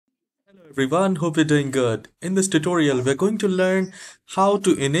Everyone, hope you're doing good. In this tutorial, we're going to learn how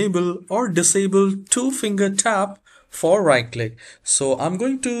to enable or disable two-finger tap for right-click. So I'm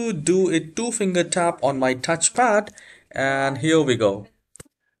going to do a two-finger tap on my touchpad, and here we go.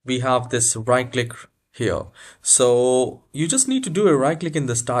 We have this right-click here. So you just need to do a right-click in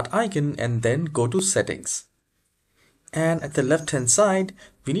the start icon and then go to settings. And at the left-hand side,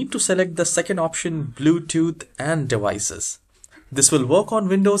 we need to select the second option, Bluetooth and devices. This will work on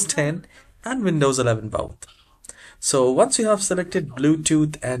Windows 10 and Windows 11 both. So once you have selected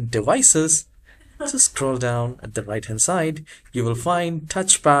Bluetooth and devices, just scroll down at the right hand side. You will find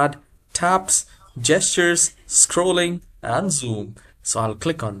touchpad, taps, gestures, scrolling and zoom. So I'll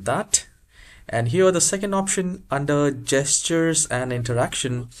click on that. And here the second option under gestures and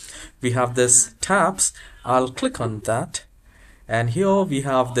interaction, we have this taps. I'll click on that. And here we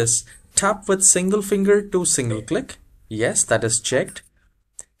have this tap with single finger to single click. Yes, that is checked.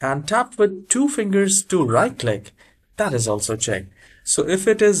 And tap with two fingers to right click. That is also checked. So if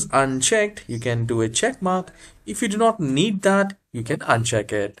it is unchecked, you can do a check mark. If you do not need that, you can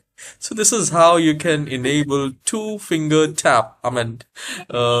uncheck it. So this is how you can enable two-finger tap.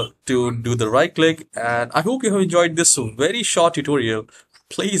 To do the right click. And I hope you have enjoyed this very short tutorial.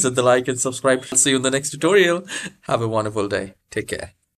 Please hit the like and subscribe. I'll see you in the next tutorial. Have a wonderful day. Take care.